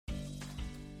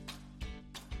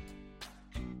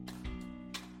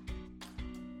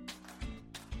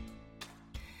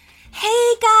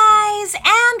guys,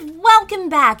 and welcome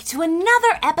back to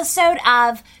another episode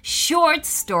of Short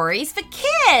Stories for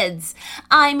Kids.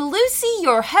 I'm Lucy,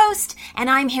 your host, and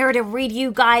I'm here to read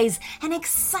you guys an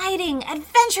exciting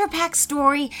adventure-packed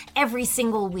story every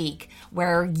single week,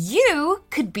 where you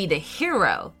could be the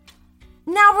hero.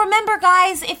 Now remember,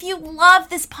 guys, if you love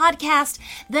this podcast,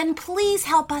 then please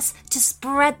help us to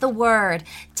spread the word.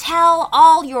 Tell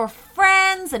all your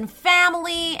friends and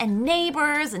family and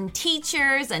neighbors and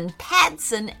teachers and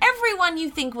pets and everyone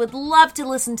you think would love to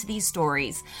listen to these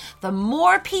stories. The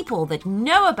more people that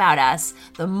know about us,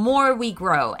 the more we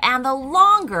grow and the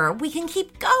longer we can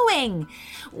keep going.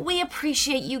 We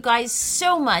appreciate you guys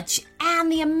so much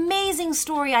and the amazing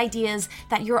story ideas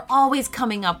that you're always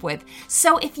coming up with.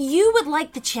 So if you would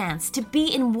like the chance to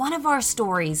be in one of our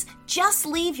stories, just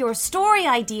leave your story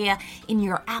idea in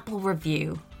your Apple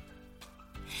review.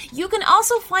 You can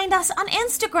also find us on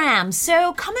Instagram,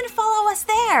 so come and follow us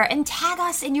there and tag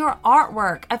us in your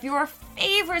artwork of your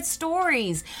favorite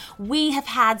stories. We have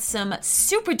had some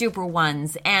super duper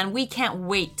ones and we can't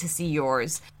wait to see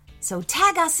yours. So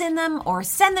tag us in them or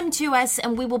send them to us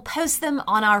and we will post them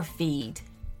on our feed.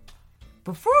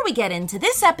 Before we get into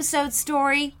this episode's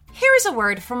story, here's a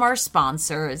word from our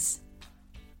sponsors.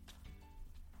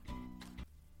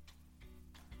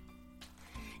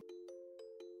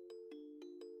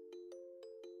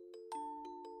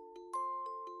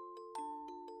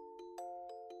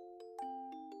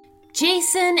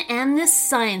 Jason and the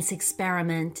Science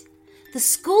Experiment. The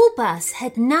school bus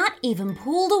had not even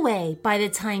pulled away by the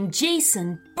time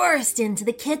Jason burst into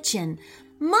the kitchen.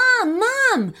 Mom,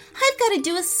 I've got to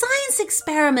do a science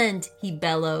experiment, he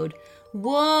bellowed.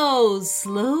 Whoa,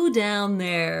 slow down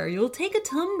there. You'll take a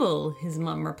tumble, his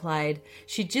mom replied.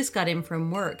 She just got in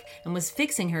from work and was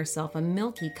fixing herself a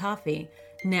milky coffee.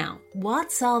 Now,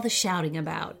 what's all the shouting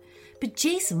about? But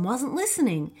Jason wasn't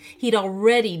listening. He'd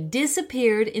already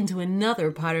disappeared into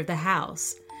another part of the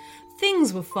house.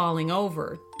 Things were falling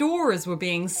over, doors were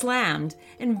being slammed,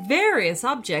 and various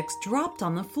objects dropped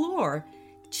on the floor.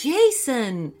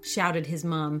 Jason! Shouted his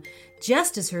mom,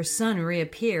 just as her son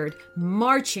reappeared,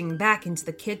 marching back into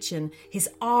the kitchen, his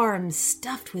arms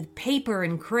stuffed with paper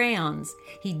and crayons.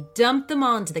 He dumped them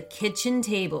onto the kitchen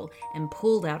table and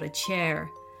pulled out a chair.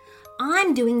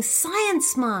 I'm doing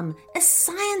science, Mom, a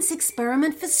science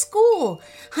experiment for school.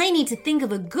 I need to think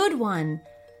of a good one.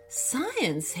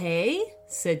 Science, hey?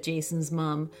 Said Jason's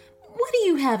mom. What do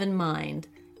you have in mind?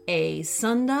 A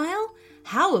sundial?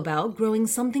 How about growing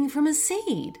something from a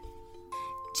seed?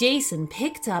 Jason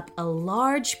picked up a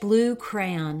large blue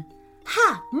crayon.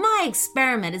 Ha! My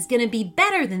experiment is going to be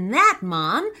better than that,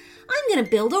 Mom. I'm going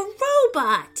to build a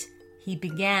robot. He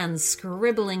began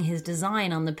scribbling his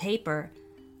design on the paper.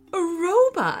 A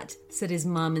robot, said his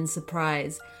mom in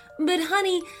surprise. But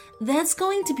honey, that's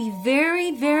going to be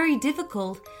very, very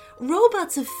difficult.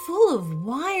 Robots are full of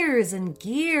wires and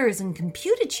gears and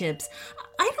computer chips.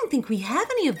 I don't think we have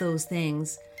any of those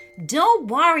things. Don't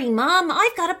worry, Mom.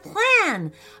 I've got a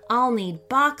plan. I'll need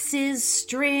boxes,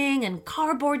 string, and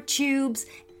cardboard tubes,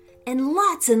 and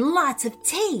lots of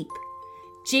tape.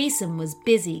 Jason was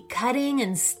busy cutting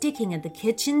and sticking at the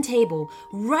kitchen table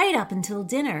right up until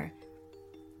dinner.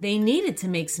 They needed to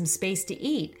make some space to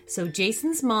eat, so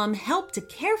Jason's mom helped to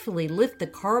carefully lift the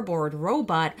cardboard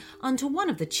robot onto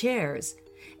one of the chairs.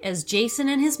 As Jason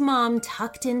and his mom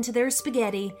tucked into their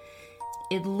spaghetti,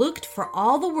 it looked for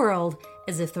all the world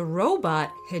as if the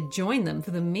robot had joined them for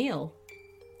the meal.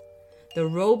 The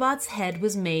robot's head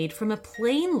was made from a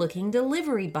plain-looking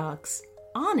delivery box.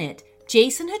 On it,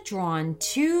 Jason had drawn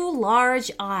 2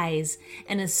 large eyes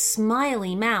and a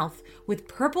smiley mouth with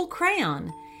purple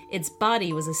crayon. Its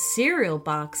body was a cereal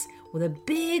box with a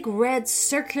big red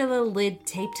circular lid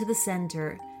taped to the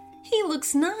center. He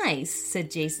looks nice,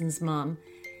 said Jason's mom.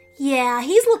 Yeah,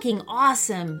 he's looking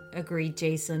awesome, agreed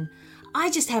Jason. I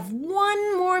just have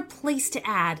one more place to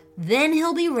add, then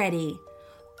he'll be ready.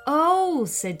 Oh,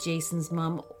 said Jason's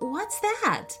mom, what's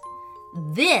that?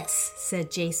 This,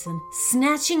 said Jason,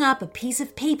 snatching up a piece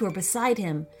of paper beside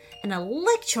him, an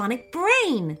electronic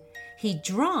brain. He'd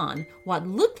drawn what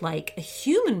looked like a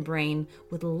human brain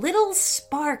with little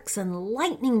sparks and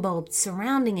lightning bolts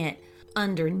surrounding it.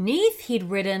 Underneath, he'd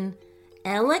written,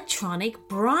 Electronic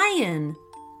Brian.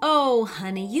 Oh,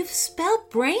 honey, you've spelled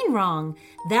brain wrong.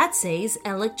 That says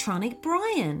Electronic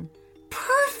Brian.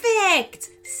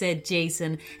 Perfect, said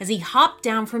Jason as he hopped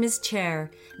down from his chair.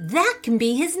 That can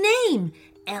be his name,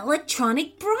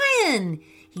 Electronic Brian.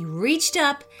 He reached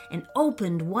up and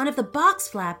opened one of the box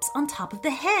flaps on top of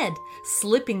the head,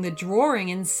 slipping the drawing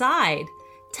inside.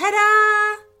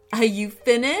 Ta-da! Are you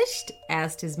finished?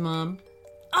 Asked his mom.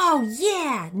 Oh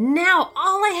yeah, now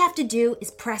all I have to do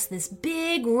is press this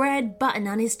big red button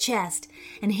on his chest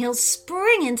and he'll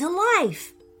spring into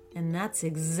life. And that's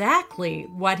exactly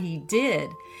what he did.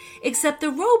 Except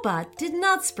the robot did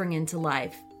not spring into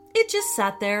life. It just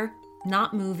sat there,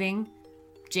 not moving.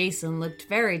 Jason looked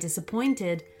very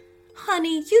disappointed.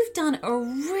 Honey, you've done a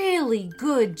really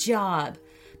good job.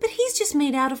 But he's just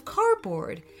made out of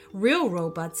cardboard. Real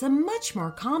robots are much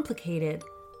more complicated.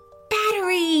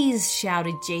 Batteries!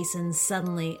 Shouted Jason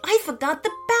suddenly. I forgot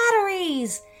the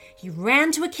batteries! He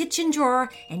ran to a kitchen drawer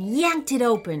and yanked it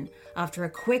open. After a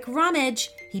quick rummage,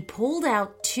 he pulled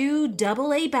out 2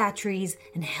 AA batteries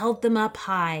and held them up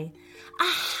high.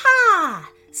 Aha!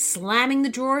 Slamming the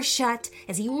drawer shut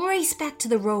as he raced back to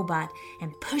the robot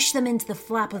and pushed them into the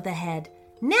flap of the head.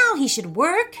 Now he should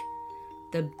work!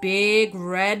 The big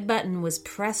red button was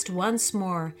pressed once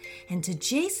more, and to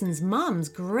Jason's mom's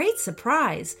great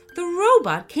surprise, the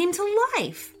robot came to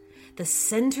life. The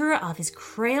center of his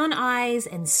crayon eyes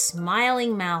and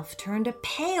smiling mouth turned a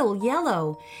pale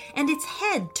yellow, and its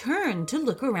head turned to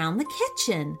look around the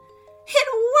kitchen. It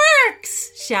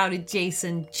works! Shouted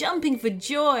Jason, jumping for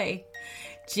joy.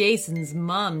 Jason's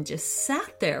mom just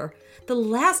sat there, the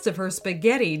last of her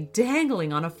spaghetti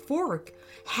dangling on a fork.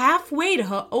 Halfway to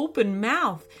her open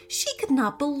mouth, she could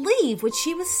not believe what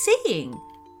she was seeing.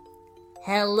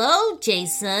 Hello,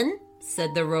 Jason,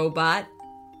 said the robot.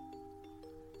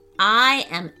 I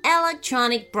am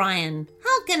Electronic Brian.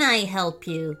 How can I help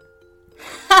you?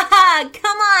 Ha ha!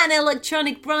 Come on,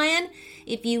 Electronic Brian.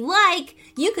 If you like,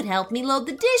 you could help me load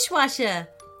the dishwasher.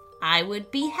 I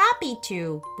would be happy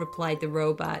to, replied the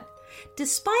robot.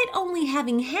 Despite only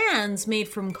having hands made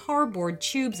from cardboard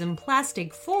tubes and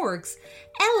plastic forks,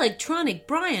 Electronic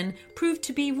Brian proved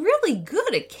to be really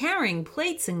good at carrying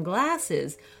plates and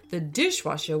glasses. The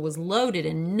dishwasher was loaded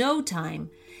in no time.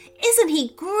 Isn't he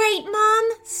great, Mom?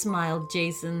 Smiled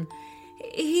Jason.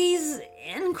 He's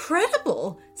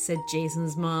incredible, said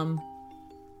Jason's mom.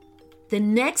 The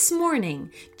next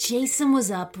morning, Jason was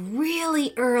up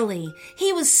really early.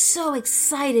 He was so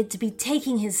excited to be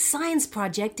taking his science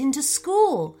project into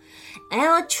school.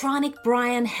 Electronic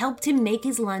Brian helped him make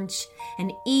his lunch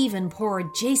and even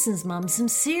poured Jason's mom some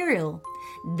cereal.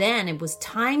 Then it was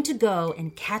time to go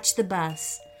and catch the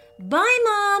bus. Bye,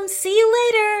 Mom. See you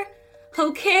later.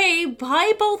 Okay,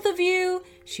 bye, both of you.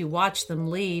 She watched them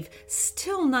leave,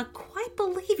 still not quite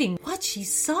believing what she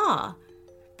saw.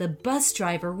 The bus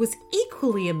driver was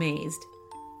equally amazed.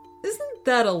 Isn't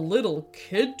that a little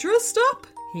kid dressed up?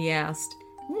 He asked.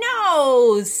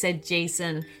 No, said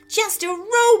Jason, just a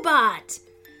robot.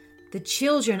 The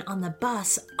children on the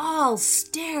bus all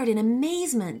stared in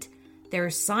amazement. Their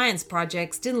science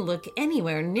projects didn't look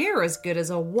anywhere near as good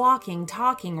as a walking,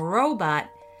 talking robot.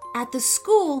 At the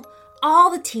school,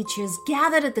 all the teachers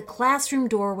gathered at the classroom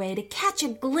doorway to catch a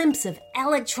glimpse of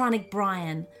Electronic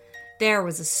Brian. There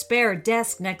was a spare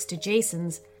desk next to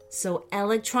Jason's, so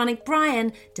Electronic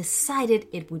Brian decided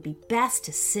it would be best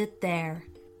to sit there.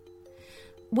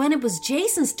 When it was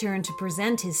Jason's turn to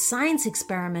present his science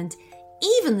experiment,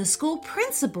 even the school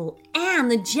principal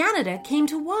and the janitor came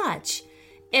to watch.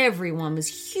 Everyone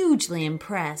was hugely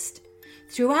impressed.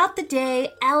 Throughout the day,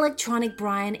 Electronic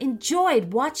Brian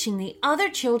enjoyed watching the other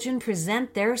children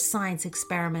present their science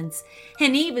experiments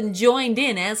and even joined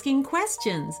in asking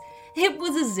questions. It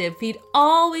was as if he'd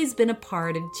always been a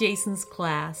part of Jason's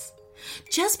class.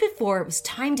 Just before it was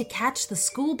time to catch the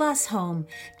school bus home,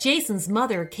 Jason's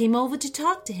mother came over to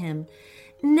talk to him.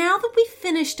 Now that we've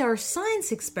finished our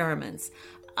science experiments,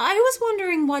 I was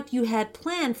wondering what you had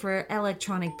planned for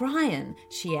Electronic Brian,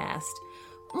 she asked.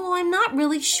 Well, I'm not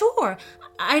really sure.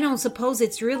 I don't suppose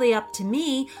it's really up to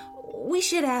me. We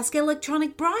should ask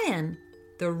Electronic Brian.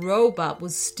 The robot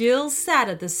was still sat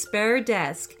at the spare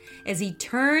desk as he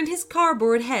turned his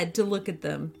cardboard head to look at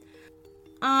them.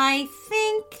 I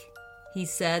think, he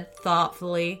said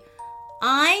thoughtfully,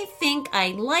 I think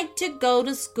I'd like to go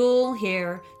to school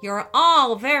here. You're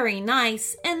all very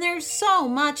nice, and there's so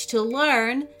much to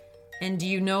learn. And do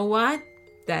you know what?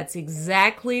 That's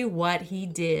exactly what he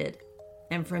did.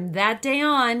 And from that day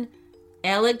on,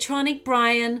 Electronic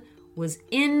Brian was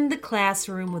in the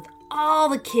classroom with all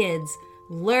the kids,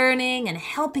 learning and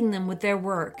helping them with their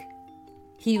work.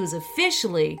 He was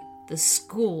officially the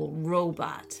school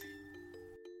robot.